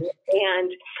do.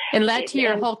 And led to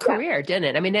your whole career, didn't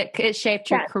it? I mean, it shaped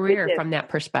your career from that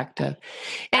perspective.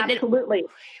 Absolutely.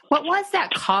 What was that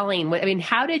calling? I mean,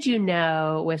 how did you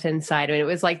know with inside? I mean, it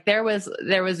was like there was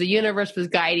the universe was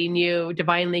guiding you,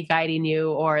 divinely guiding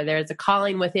you, or there's a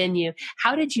calling within you.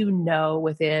 How did you know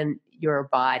within your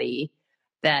body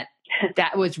that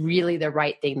was really the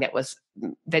right thing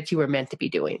that you were meant to be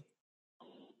doing?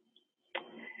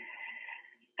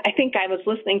 I think I was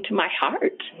listening to my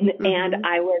heart, and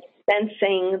I was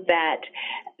sensing that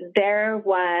there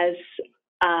was,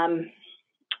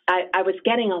 I was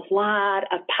getting a lot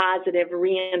of positive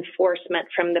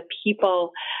reinforcement from the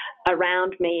people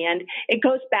around me. And it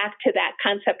goes back to that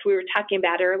concept we were talking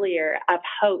about earlier of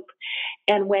hope.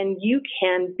 And when you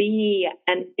can be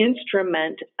an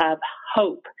instrument of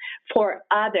hope for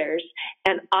others,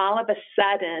 and all of a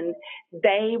sudden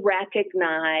they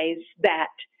recognize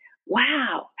that,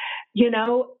 wow,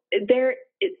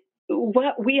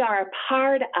 what we are a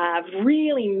part of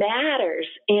really matters,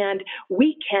 and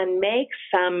we can make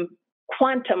some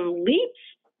quantum leaps,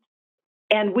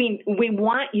 and we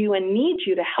want you and need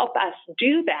you to help us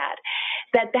do that.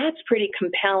 That's pretty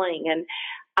compelling. And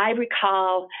I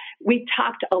recall we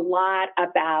talked a lot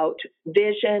about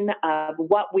vision of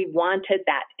what we wanted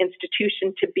that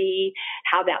institution to be,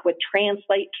 how that would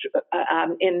translate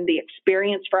in the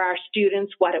experience for our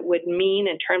students, what it would mean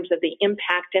in terms of the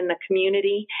impact in the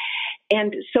community.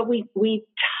 And so we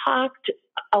talked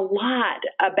a lot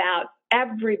about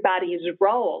everybody's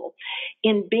role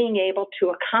in being able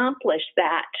to accomplish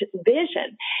that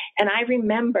vision. And I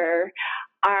remember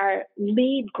our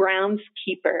lead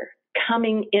groundskeeper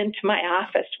coming into my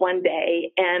office one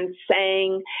day and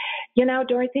saying,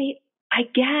 Dorothy, I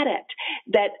get it,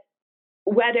 that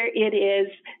whether it is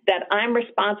that I'm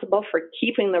responsible for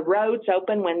keeping the roads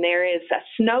open when there is a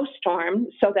snowstorm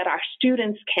so that our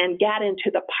students can get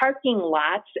into the parking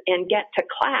lots and get to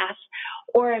class,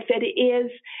 or if it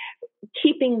is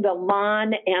keeping the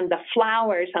lawn and the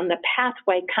flowers on the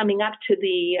pathway coming up to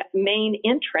the main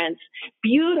entrance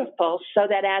beautiful, so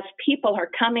that as people are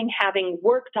coming, having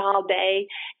worked all day,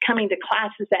 coming to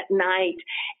classes at night,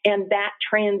 and that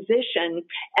transition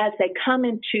as they come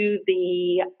into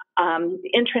the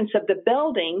entrance of the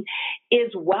building is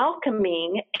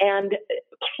welcoming and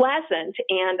pleasant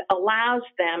and allows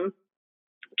them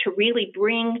to really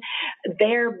bring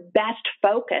their best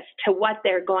focus to what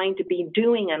they're going to be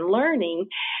doing and learning.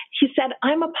 He said,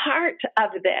 I'm a part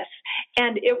of this.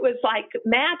 And it was like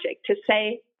magic to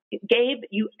say, Gabe,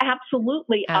 you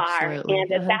absolutely are. Absolutely.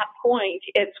 And at that point,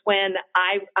 it's when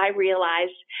I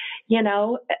realized, you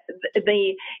know,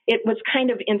 it was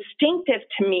kind of instinctive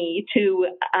to me to,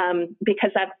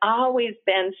 because I've always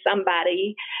been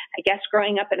somebody, I guess,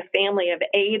 growing up in a family of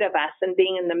 8 of us and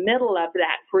being in the middle of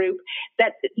that group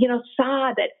that, you know,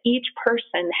 saw that each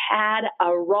person had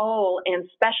a role and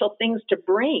special things to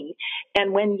bring.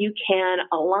 And when you can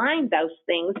align those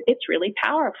things, it's really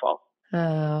powerful.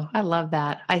 Oh, I love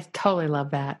that. I totally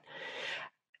love that.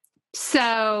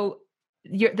 So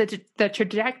the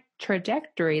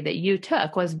trajectory that you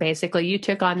took was basically you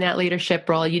took on that leadership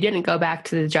role. You didn't go back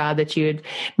to the job that you had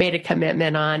made a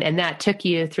commitment on, and that took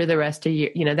you through the rest of your,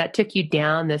 you know, that took you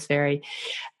down this very,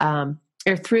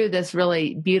 or through this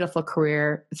really beautiful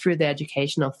career through the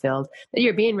educational field that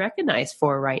you're being recognized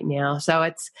for right now. So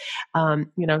it's,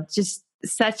 you know, just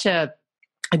such a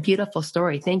beautiful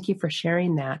story. Thank you for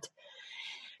sharing that.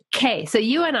 Okay, so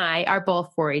you and I are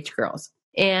both 4-H girls.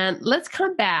 And let's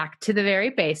come back to the very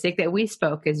basic that we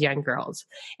spoke as young girls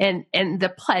and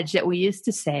the pledge that we used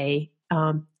to say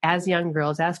as young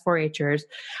girls, as 4-Hers.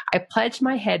 I pledge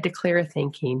my head to clearer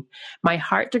thinking, my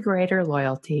heart to greater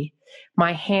loyalty,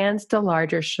 my hands to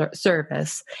larger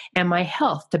service, and my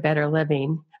health to better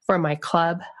living for my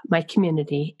club, my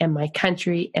community, and my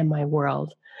country and my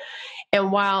world.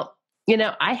 And while, you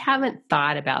know, I haven't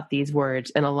thought about these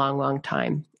words in a long, long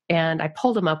time, and I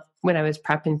pulled them up when I was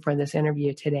prepping for this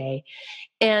interview today.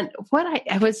 And what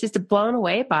I was just blown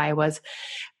away by was,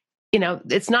 you know,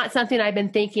 it's not something I've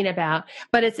been thinking about,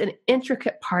 but it's an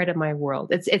intricate part of my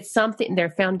world. It's something,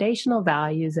 they're foundational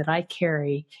values that I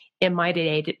carry in my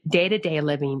day-to-day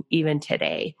living, even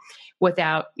today,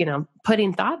 without, you know,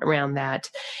 putting thought around that.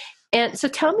 And so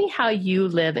tell me how you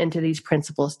live into these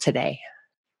principles today.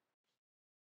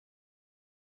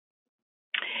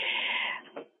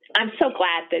 I'm so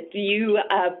glad that you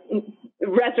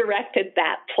resurrected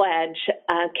that pledge,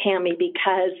 Cammie,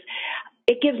 because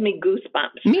it gives me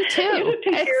goosebumps. Me too. To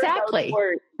hear Exactly. those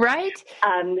words. Right?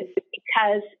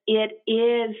 Because it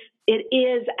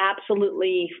is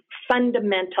absolutely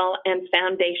fundamental and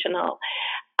foundational,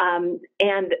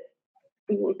 and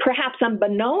perhaps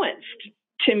unbeknownst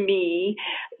to me,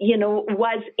 you know,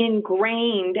 was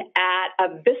ingrained at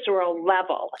a visceral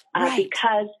level, Right.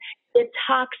 because it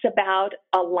talks about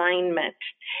alignment.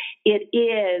 It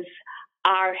is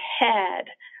our head,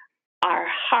 our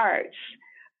hearts,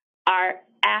 our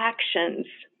actions,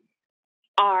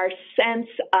 our sense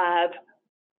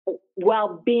of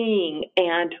well-being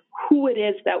and who it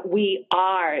is that we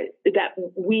are, that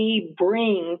we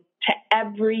bring to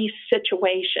every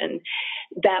situation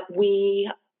that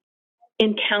we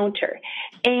encounter,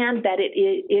 and that it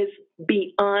is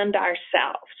beyond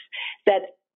ourselves. That,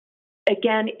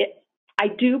 again, I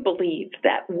do believe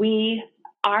that we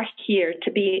are here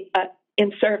to be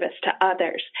in service to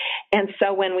others. And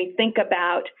so when we think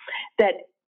about that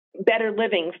better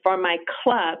living for my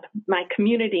club, my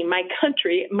community, my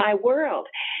country, my world,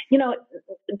 you know,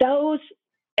 those,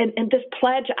 and this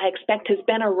pledge, I expect, has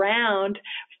been around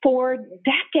for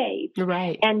decades.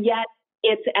 Right. And yet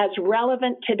it's as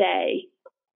relevant today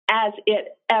as it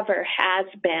ever has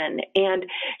been. And,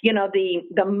 you know,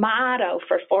 the motto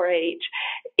for 4-H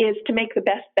is to make the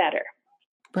best better.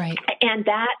 Right. And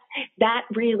that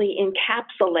really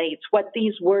encapsulates what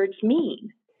these words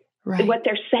mean. Right. What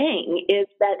they're saying is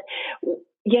that,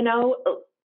 you know,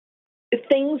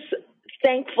 things,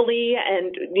 thankfully,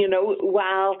 and, you know,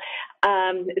 while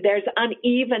there's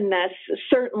unevenness,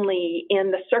 certainly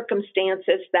in the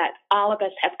circumstances that all of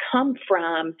us have come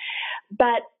from,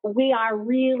 but we are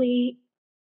really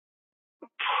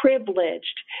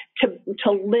privileged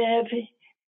to live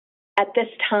at this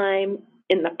time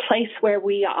in the place where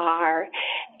we are,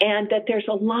 and that there's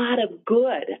a lot of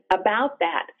good about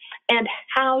that. And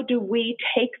how do we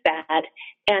take that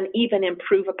and even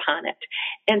improve upon it?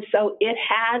 And so it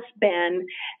has been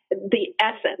the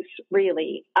essence,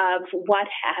 really, of what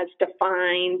has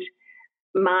defined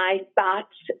my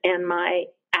thoughts and my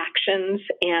actions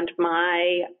and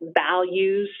my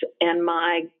values and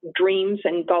my dreams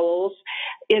and goals,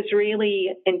 is really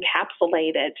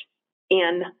encapsulated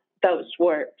in those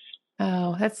words.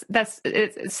 Oh, it's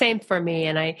same for me.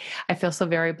 And I feel so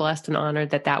very blessed and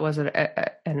honored that was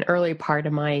an early part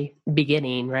of my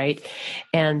beginning. Right.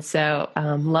 And so,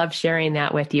 love sharing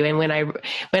that with you. And when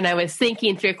I was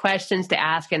thinking through questions to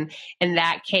ask and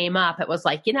that came up, it was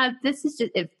like, you know, this is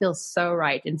just, it feels so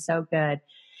right and so good.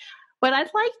 What I'd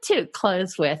like to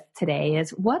close with today is,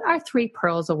 what are 3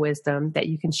 pearls of wisdom that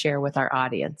you can share with our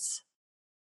audience?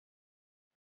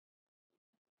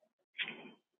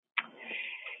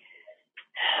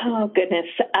 Oh, goodness.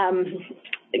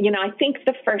 I think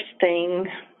the first thing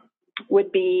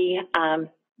would be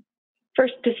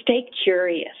first to stay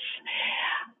curious.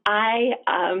 I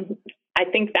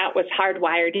think that was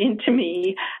hardwired into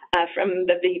me from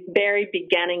the very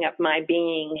beginning of my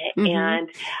being, and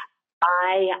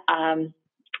I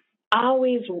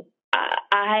always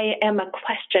I am a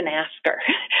question asker.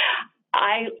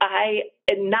 I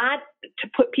not to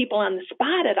put people on the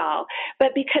spot at all,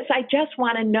 but because I just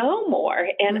want to know more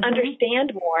and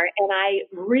understand more. And I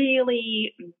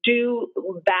really do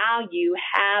value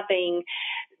having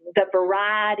the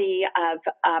variety of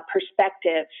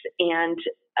perspectives and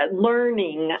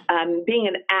learning, being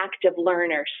an active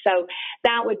learner. So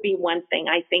that would be one thing.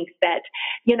 I think that,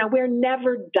 we're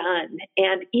never done.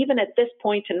 And even at this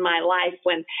point in my life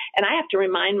and I have to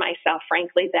remind myself,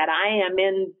 frankly, that I am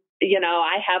in,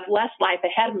 I have less life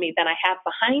ahead of me than I have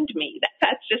behind me.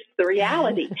 That's just the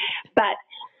reality. But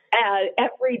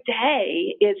every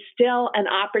day is still an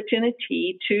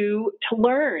opportunity to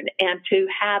learn and to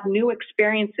have new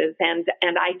experiences, and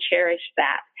I cherish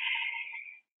that.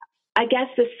 I guess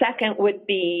the second would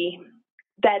be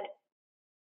that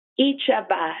each of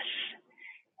us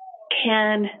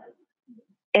can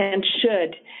and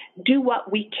should do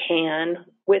what we can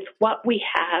with what we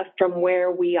have from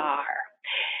where we are.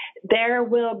 There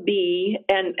will be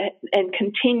and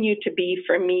continue to be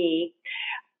for me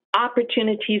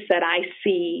opportunities that I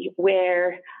see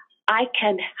where I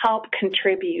can help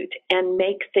contribute and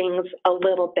make things a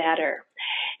little better.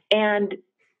 And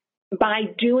by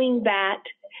doing that,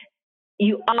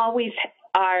 you always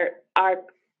are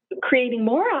creating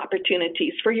more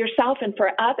opportunities for yourself and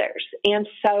for others. And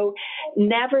so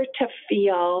never to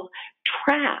feel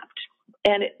trapped.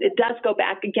 And it does go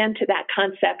back again to that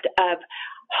concept of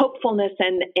hopefulness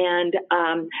and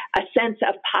a sense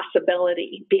of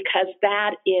possibility, because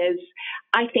that is,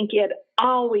 I think it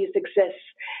always exists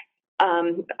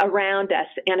around us.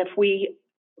 And if we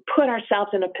put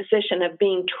ourselves in a position of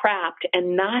being trapped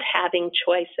and not having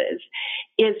choices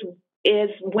is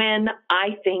when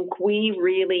I think we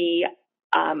really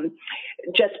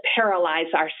just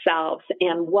paralyze ourselves,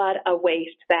 and what a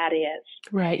waste that is.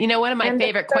 Right. One of my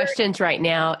favorite questions right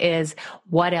now is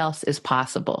what else is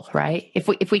possible, right?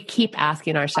 If we keep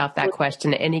asking ourselves that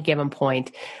question at any given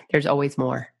point, there's always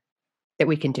more that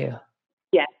we can do.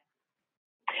 Yes.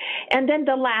 And then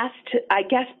the last, I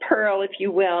guess, pearl, if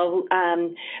you will,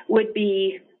 would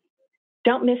be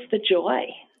don't miss the joy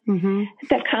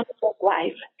that comes with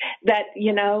life. That,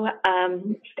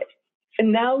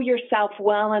 know yourself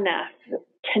well enough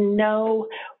to know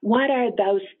what are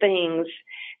those things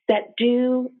that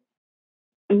do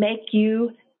make you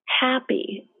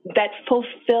happy, that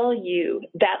fulfill you,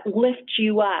 that lift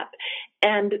you up,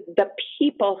 and the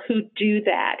people who do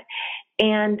that.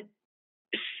 And,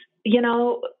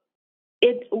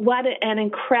 what an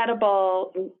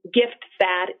incredible gift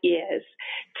that is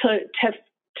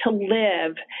to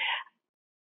live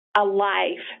a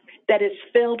life that is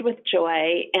filled with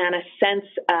joy and a sense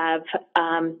of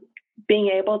being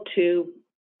able to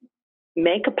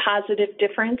make a positive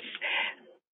difference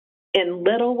in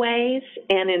little ways,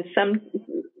 and in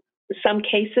some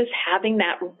cases having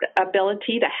that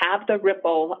ability to have the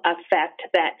ripple effect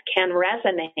that can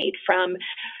resonate from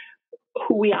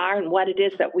who we are and what it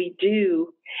is that we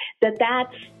do,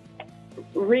 that's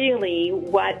really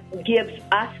what gives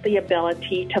us the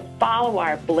ability to follow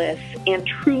our bliss and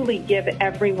truly give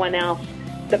everyone else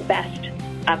the best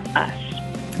of us.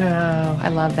 Oh, I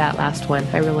love that last one.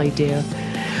 I really do.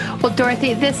 Well,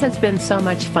 Dorothy, this has been so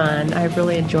much fun. I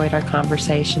really enjoyed our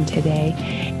conversation today,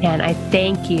 and I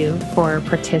thank you for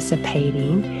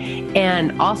participating,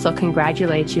 and also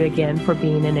congratulate you again for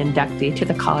being an inductee to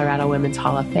the Colorado Women's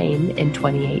Hall of Fame in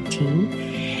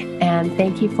 2018. And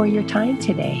thank you for your time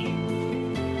today.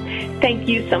 Thank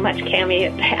you so much,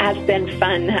 Cammie. It has been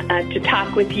fun to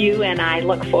talk with you, and I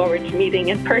look forward to meeting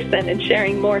in person and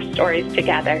sharing more stories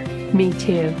together. Me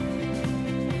too.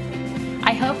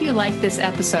 I hope you liked this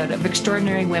episode of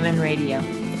Extraordinary Women Radio.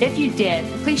 If you did,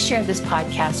 please share this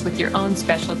podcast with your own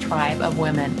special tribe of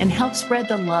women and help spread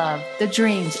the love, the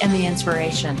dreams, and the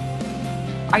inspiration.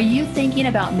 Are you thinking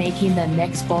about making the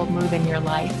next bold move in your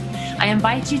life? I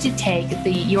invite you to take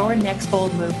the Your Next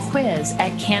Bold Move quiz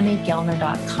at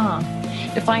CammieGellner.com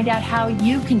to find out how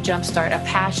you can jumpstart a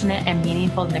passionate and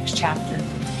meaningful next chapter.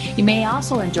 You may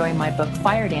also enjoy my book,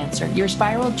 Fire Dancer, Your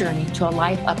Spiral Journey to a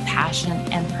Life of Passion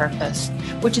and Purpose,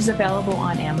 which is available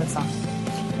on Amazon.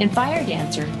 In Fire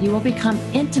Dancer, you will become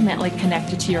intimately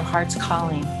connected to your heart's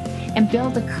calling and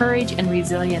build the courage and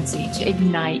resiliency to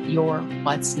ignite your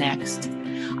what's next.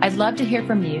 I'd love to hear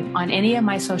from you on any of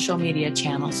my social media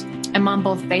channels. I'm on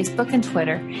both Facebook and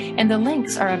Twitter, and the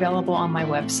links are available on my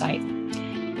website.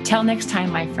 Till next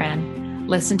time, my friend,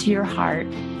 listen to your heart,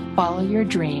 follow your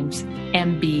dreams,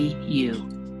 and be you.